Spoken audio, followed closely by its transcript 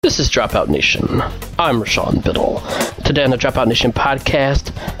This is Dropout Nation. I'm Rashawn Biddle. Today on the Dropout Nation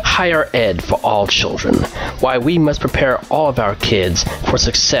podcast, Higher Ed for All Children, why we must prepare all of our kids for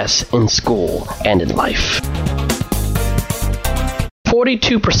success in school and in life.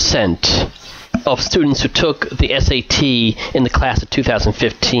 42% of students who took the SAT in the class of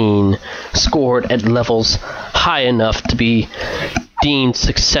 2015 scored at levels high enough to be deemed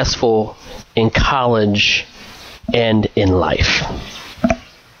successful in college and in life.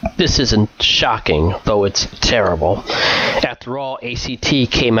 This isn't shocking, though it's terrible. After all, ACT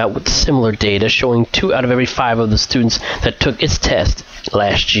came out with similar data showing 2 out of every 5 of the students that took its test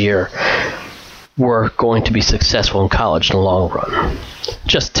last year were going to be successful in college in the long run.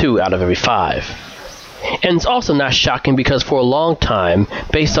 Just 2 out of every 5. And it's also not shocking because for a long time,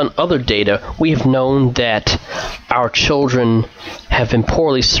 based on other data, we have known that our children have been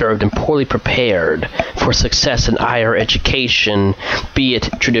poorly served and poorly prepared for success in higher education, be it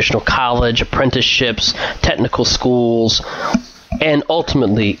traditional college, apprenticeships, technical schools, and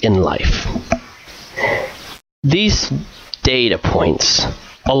ultimately in life. These data points,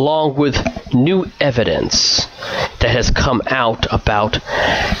 along with new evidence that has come out about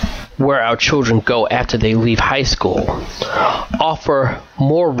where our children go after they leave high school, offer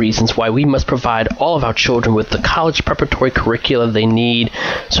more reasons why we must provide all of our children with the college preparatory curricula they need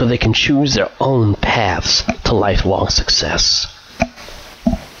so they can choose their own paths to lifelong success.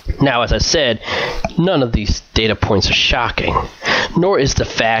 Now, as I said, none of these data points are shocking, nor is the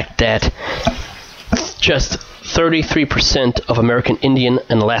fact that just 33% of American Indian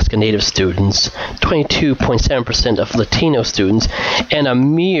and Alaska Native students, 22.7% of Latino students, and a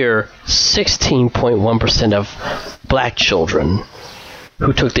mere 16.1% of black children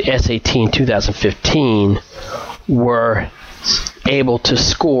who took the SAT in 2015 were able to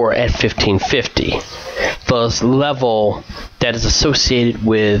score at 1550, the level that is associated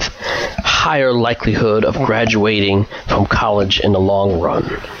with higher likelihood of graduating from college in the long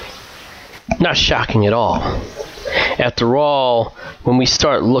run. Not shocking at all. After all, when we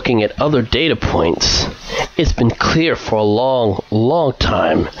start looking at other data points, it's been clear for a long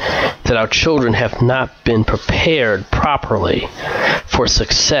time that our children have not been prepared properly for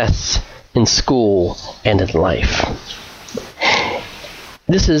success in school and in life.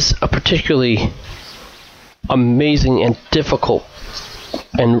 This is a particularly amazing and difficult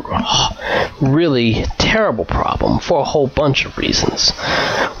and really terrible problem for a whole bunch of reasons.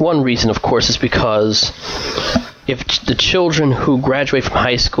 One reason, of course, is because if the children who graduate from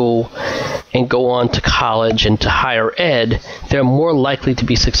high school and go on to college and to higher ed, they're more likely to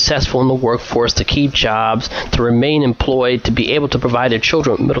be successful in the workforce, to keep jobs, to remain employed, to be able to provide their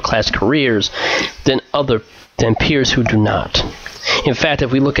children with middle-class careers than peers who do not. In fact,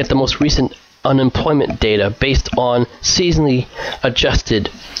 if we look at the most recent unemployment data based on seasonally adjusted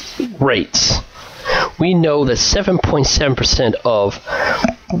rates, we know that 7.7% of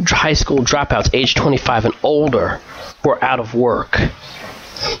high school dropouts aged 25 and older were out of work.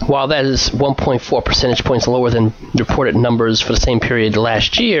 While that is 1.4 percentage points lower than reported numbers for the same period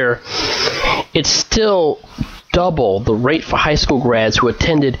last year, it's still double the rate for high school grads who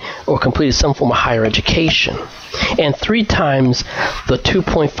attended or completed some form of higher education, and 3 times the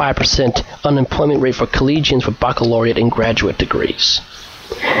 2.5% unemployment rate for collegians with baccalaureate and graduate degrees.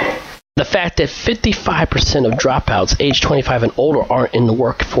 The fact that 55% of dropouts aged 25 and older aren't in the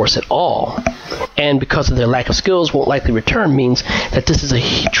workforce at all, and because of their lack of skills won't likely return, means that this is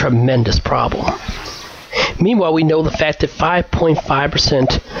a tremendous problem. Meanwhile, we know the fact that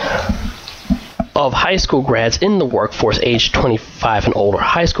 5.5% of high school grads in the workforce aged 25 and older,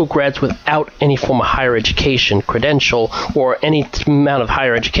 high school grads without any form of higher education credential or any amount of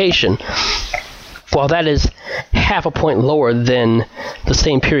higher education, while that is half a point lower than the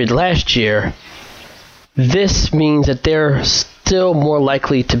same period last year, this means that they're still more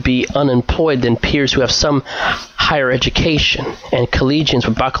likely to be unemployed than peers who have some higher education and collegians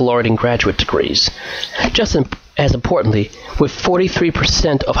with baccalaureate and graduate degrees. Just as importantly, with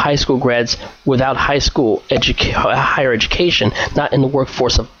 43% of high school grads without higher education not in the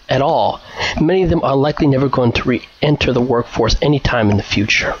workforce at all, many of them are likely never going to re-enter the workforce anytime in the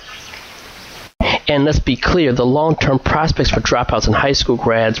future. And let's be clear, the long-term prospects for dropouts and high school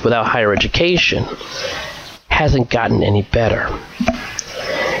grads without higher education hasn't gotten any better.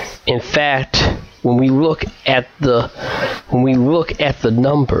 In fact, when we look at the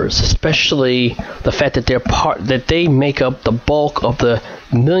numbers, especially the fact that they make up the bulk of the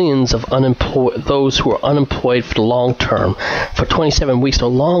millions of those who are unemployed for the long term, for 27 weeks or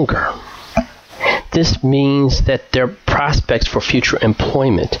longer, this means that their prospects for future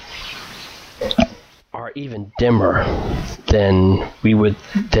employment are are even dimmer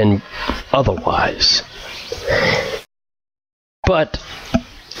than otherwise. But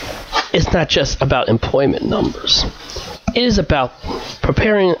it's not just about employment numbers. It is about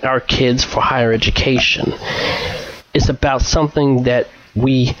preparing our kids for higher education. It's about something that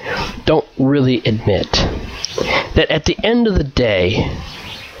we don't really admit. That at the end of the day,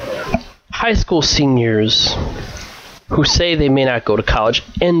 high school seniors who say they may not go to college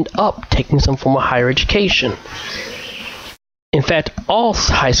end up taking some form of higher education. In fact, all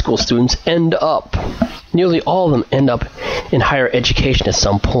high school students nearly all of them end up in higher education at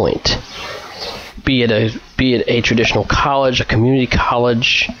some point. Be it a traditional college, a community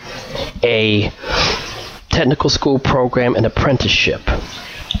college, a technical school program, an apprenticeship.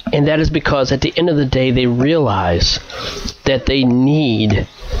 And that is because at the end of the day, they realize that they need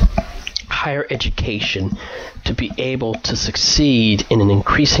higher education to be able to succeed in an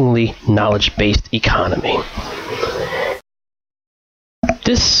increasingly knowledge-based economy.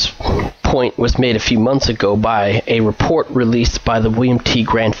 This point was made a few months ago by a report released by the William T.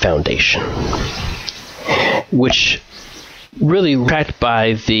 Grant Foundation, which really tracked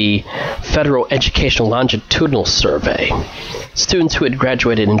by the Federal Educational Longitudinal Survey, students who had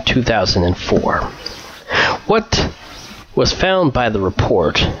graduated in 2004. What was found by the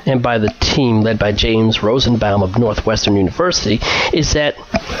report and by the team led by James Rosenbaum of Northwestern University is that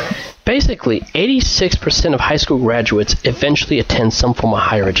basically 86% of high school graduates eventually attend some form of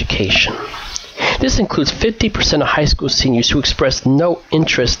higher education. This includes 50% of high school seniors who express no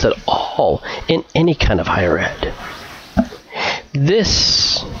interest at all in any kind of higher ed.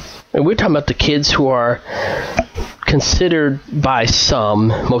 And we're talking about the kids who are considered by some,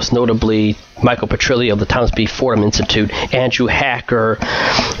 most notably Michael Petrilli of the Thomas B. Fordham Institute, Andrew Hacker,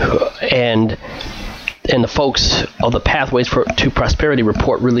 and the folks of the Pathways to Prosperity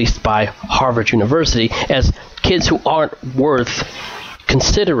report released by Harvard University as kids who aren't worth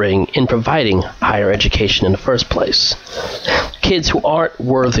considering in providing higher education in the first place. Kids who aren't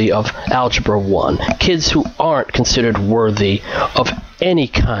worthy of Algebra 1. Kids who aren't considered worthy of any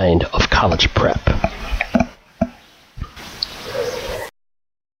kind of college prep.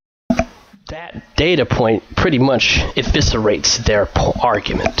 That data point pretty much eviscerates their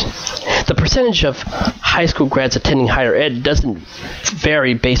argument. The percentage of high school grads attending higher ed doesn't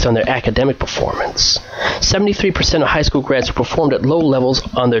vary based on their academic performance. 73% of high school grads who performed at low levels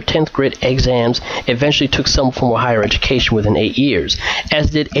on their 10th grade exams eventually took some form of higher education within 8 years, as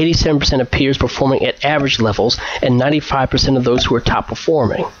did 87% of peers performing at average levels and 95% of those who were top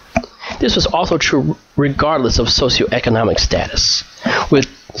performing. This was also true regardless of socioeconomic status, with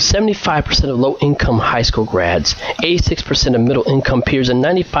 75% of low-income high school grads, 86% of middle-income peers, and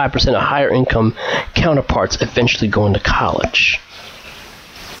 95% of higher-income counterparts eventually going to college.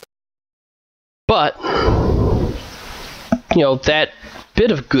 But, that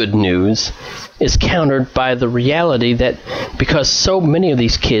bit of good news is countered by the reality that because so many of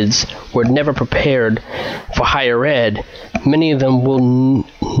these kids were never prepared for higher ed, many of them will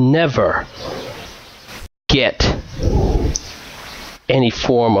never get any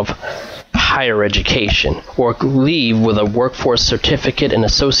form of higher education or leave with a workforce certificate, an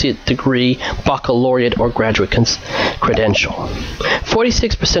associate degree, baccalaureate, or graduate credential.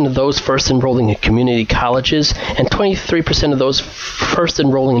 46% of those first enrolling in community colleges and 23% of those first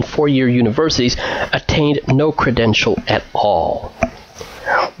enrolling in four-year universities attained no credential at all.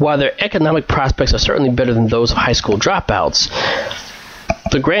 While their economic prospects are certainly better than those of high school dropouts,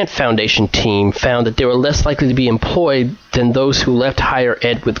 the Grant Foundation team found that they were less likely to be employed than those who left higher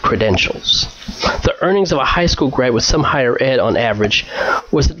ed with credentials. The earnings of a high school grad with some higher ed on average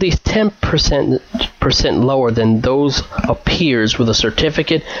was at least 10% lower than those of peers with a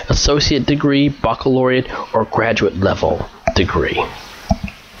certificate, associate degree, baccalaureate, or graduate level degree.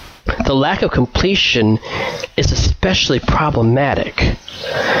 The lack of completion is especially problematic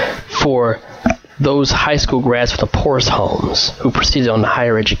for those high school grads from the poorest homes who proceeded on to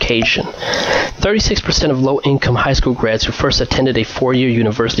higher education. 36% of low-income high school grads who first attended a four-year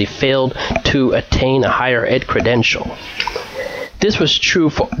university failed to attain a higher ed credential. This was true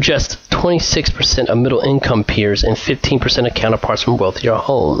for just 26% of middle-income peers and 15% of counterparts from wealthier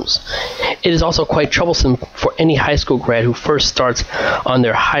homes. It is also quite troublesome for any high school grad who first starts on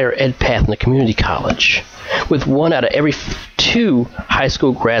their higher ed path in a community college, with 1 out of every 2 high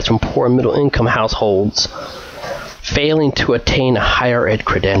school grads from poor and middle-income households failing to attain a higher ed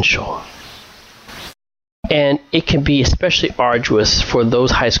credential. And it can be especially arduous for those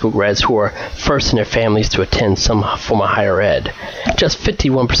high school grads who are first in their families to attend some form of higher ed. Just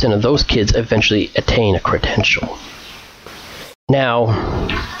 51% of those kids eventually attain a credential. Now,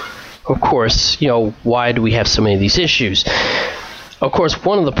 of course, why do we have so many of these issues? Of course,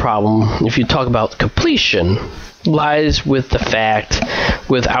 one of the problem, if you talk about completion, lies with the fact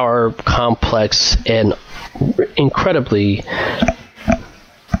with our complex and incredibly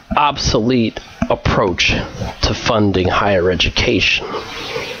obsolete approach to funding higher education,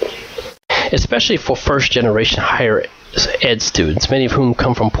 especially for first-generation higher ed students, many of whom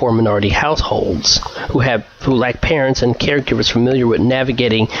come from poor minority households, who lack parents and caregivers familiar with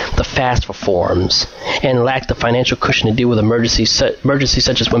navigating the FAST reforms and lack the financial cushion to deal with emergencies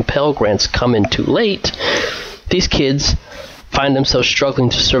such as when Pell Grants come in too late. These kids find themselves struggling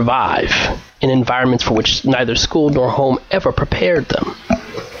to survive in environments for which neither school nor home ever prepared them.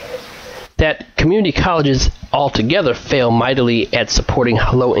 That community colleges altogether fail mightily at supporting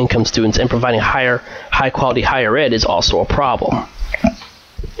low-income students and providing high-quality higher ed is also a problem.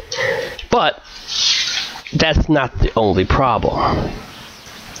 But that's not the only problem.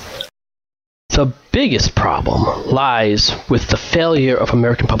 The biggest problem lies with the failure of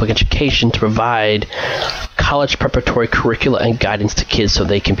American public education to provide college preparatory curricula and guidance to kids so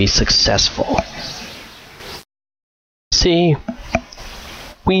they can be successful. See,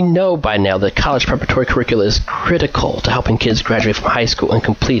 we know by now that college preparatory curricula is critical to helping kids graduate from high school and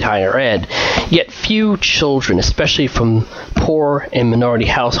complete higher ed, yet few children, especially from poor and minority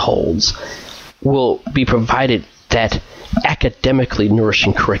households, will be provided that academically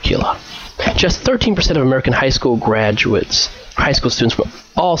nourishing curricula. Just 13% of American high school students from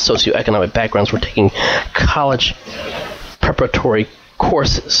all socioeconomic backgrounds were taking college preparatory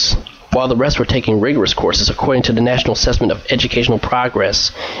courses, while the rest were taking rigorous courses, according to the National Assessment of Educational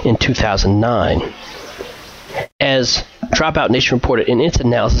Progress in 2009. As Dropout Nation reported in its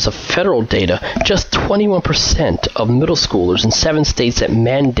analysis of federal data, just 21% of middle schoolers in 7 states that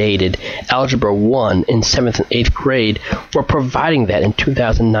mandated Algebra 1 in 7th and 8th grade were providing that in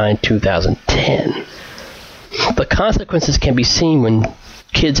 2009-2010. The consequences can be seen when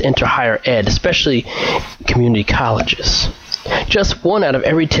kids enter higher ed, especially community colleges. Just 1 out of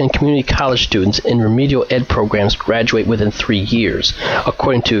every 10 community college students in remedial ed programs graduate within 3 years,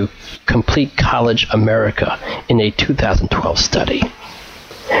 according to Complete College America in a 2012 study.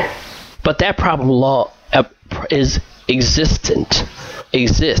 But that problem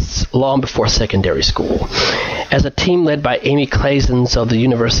exists long before secondary school. As a team led by Amy Claisens of the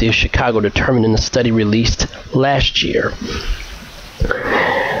University of Chicago determined in a study released last year,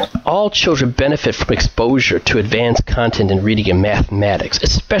 all children benefit from exposure to advanced content in reading and mathematics,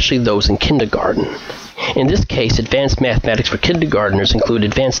 especially those in kindergarten. In this case, advanced mathematics for kindergartners include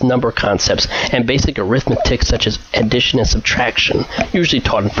advanced number concepts and basic arithmetic such as addition and subtraction, usually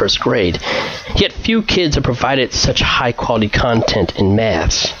taught in first grade. Yet few kids are provided such high-quality content in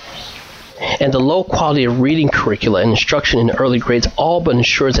math. And the low quality of reading curricula and instruction in early grades all but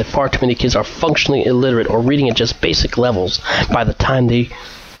ensures that far too many kids are functionally illiterate or reading at just basic levels by the time they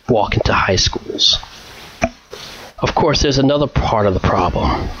walk into high schools. Of course, there's another part of the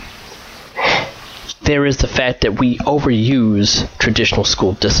problem. There is the fact that we overuse traditional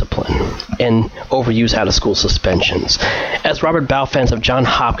school discipline and overuse out-of-school suspensions. As Robert Balfans of Johns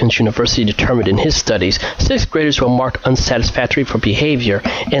Hopkins University determined in his studies, 6th graders who are marked unsatisfactory for behavior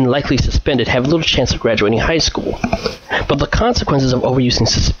and likely suspended have little chance of graduating high school. But the consequences of overusing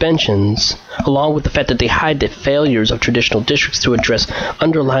suspensions, along with the fact that they hide the failures of traditional districts to address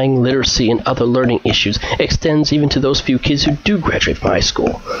underlying literacy and other learning issues, extends even to those few kids who do graduate from high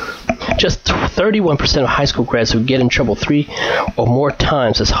school. Just 31% of high school grads who get in trouble 3 or more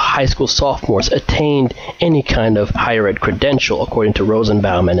times as high school sophomores attained any kind of higher ed credential, according to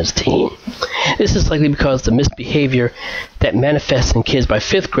Rosenbaum and his team. This is likely because the misbehavior that manifests in kids by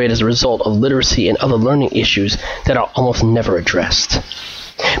 5th grade is a result of literacy and other learning issues that are almost never addressed.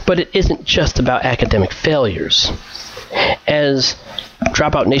 But it isn't just about academic failures. As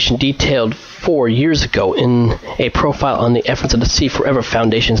Dropout Nation detailed 4 years ago in a profile on the efforts of the See Forever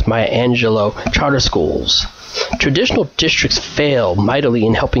Foundation's Maya Angelou charter schools, traditional districts fail mightily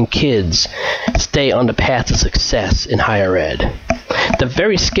in helping kids stay on the path to success in higher ed. The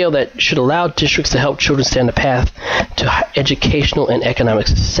very scale that should allow districts to help children stay on the path to educational and economic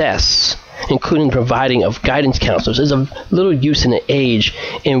success, including providing of guidance counselors, is of little use in an age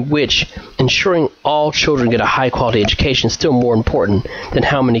in which ensuring all children get a high-quality education is still more important than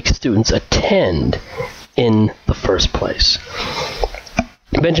how many students attend in the first place.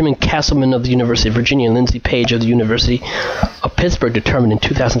 Benjamin Castleman of the University of Virginia and Lindsay Page of the University of Pittsburgh determined in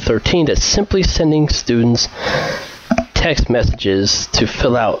 2013 that simply sending students text messages to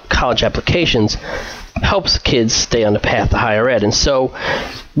fill out college applications helps kids stay on the path to higher ed. And so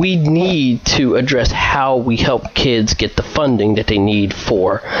we need to address how we help kids get the funding that they need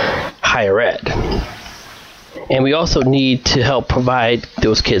for higher ed. And we also need to help provide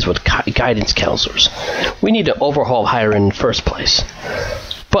those kids with guidance counselors. We need to overhaul higher ed in the first place.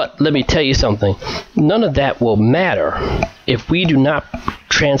 But let me tell you something. None of that will matter if we do not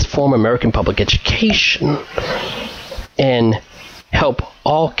transform American public education and help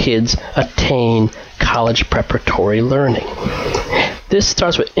all kids attain college preparatory learning. This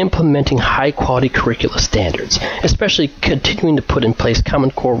starts with implementing high-quality curricula standards, especially continuing to put in place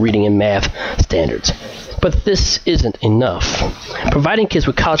Common Core reading and math standards. But this isn't enough. Providing kids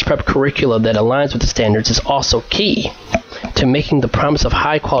with college prep curricula that aligns with the standards is also key to making the promise of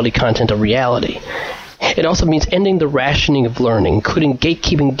high-quality content a reality. It also means ending the rationing of learning, including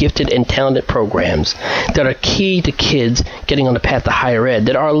gatekeeping gifted and talented programs that are key to kids getting on the path to higher ed,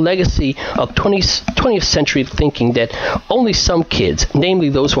 that are a legacy of 20th century thinking that only some kids, namely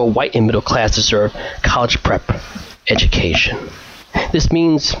those who are white and middle class, deserve college prep education. This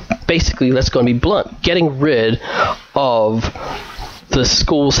means, basically, let's go and be blunt, getting rid of the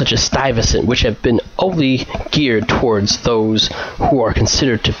schools such as Stuyvesant, which have been only geared towards those who are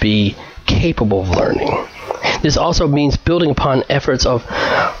considered to be capable of learning. This also means building upon efforts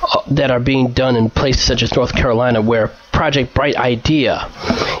that are being done in places such as North Carolina, where Project Bright Idea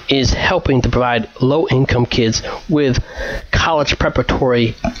is helping to provide low-income kids with college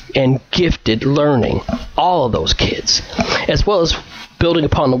preparatory and gifted learning, all of those kids, as well as building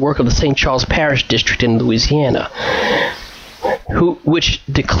upon the work of the St. Charles Parish District in Louisiana, which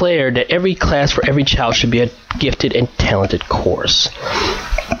declared that every class for every child should be a gifted and talented course.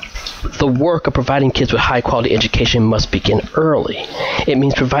 The work of providing kids with high-quality education must begin early. It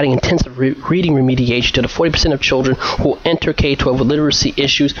means providing intensive reading remediation to the 40% of children who will enter K-12 with literacy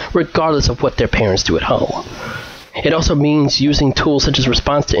issues regardless of what their parents do at home. It also means using tools such as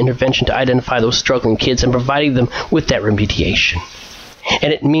response to intervention to identify those struggling kids and providing them with that remediation.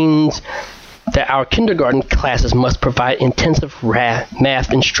 And it means that our kindergarten classes must provide intensive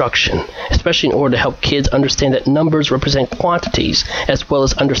math instruction, especially in order to help kids understand that numbers represent quantities, as well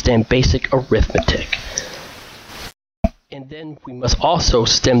as understand basic arithmetic. And then we must also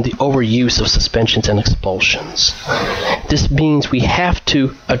stem the overuse of suspensions and expulsions. This means we have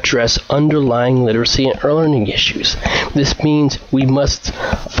to address underlying literacy and learning issues. This means we must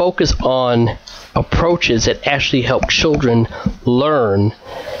focus on approaches that actually help children learn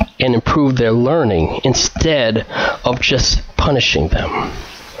and improve their learning instead of just punishing them.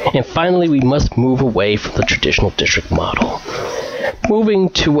 And finally, we must move away from the traditional district model, moving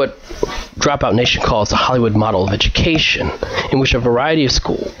to what Dropout Nation calls the Hollywood model of education, in which a variety of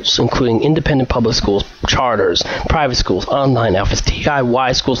schools, including independent public schools, charters, private schools, online outfits,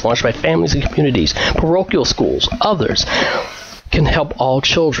 DIY schools launched by families and communities, parochial schools, others, can help all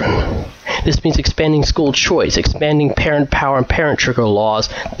children. This means expanding school choice, expanding parent power and parent trigger laws.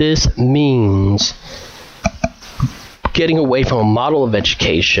 This means getting away from a model of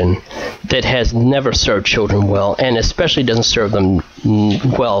education that has never served children well, and especially doesn't serve them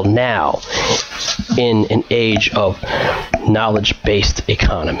well now in an age of knowledge-based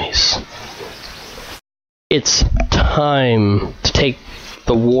economies. It's time to take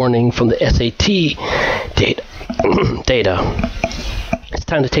the warning from the SAT data. It's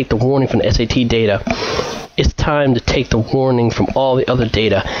time to take the warning from the SAT data. It's time to take the warning from all the other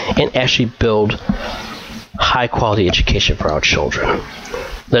data and actually build high-quality education for our children.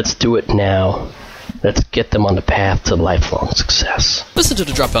 Let's do it now. Let's get them on the path to lifelong success. Listen to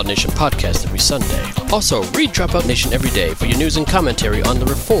the Dropout Nation podcast every Sunday. Also, read Dropout Nation every day for your news and commentary on the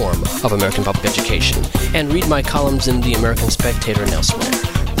reform of American public education. And read my columns in the American Spectator and elsewhere.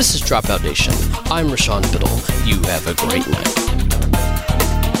 This is Dropout Nation. I'm Rashawn Biddle. You have a great night.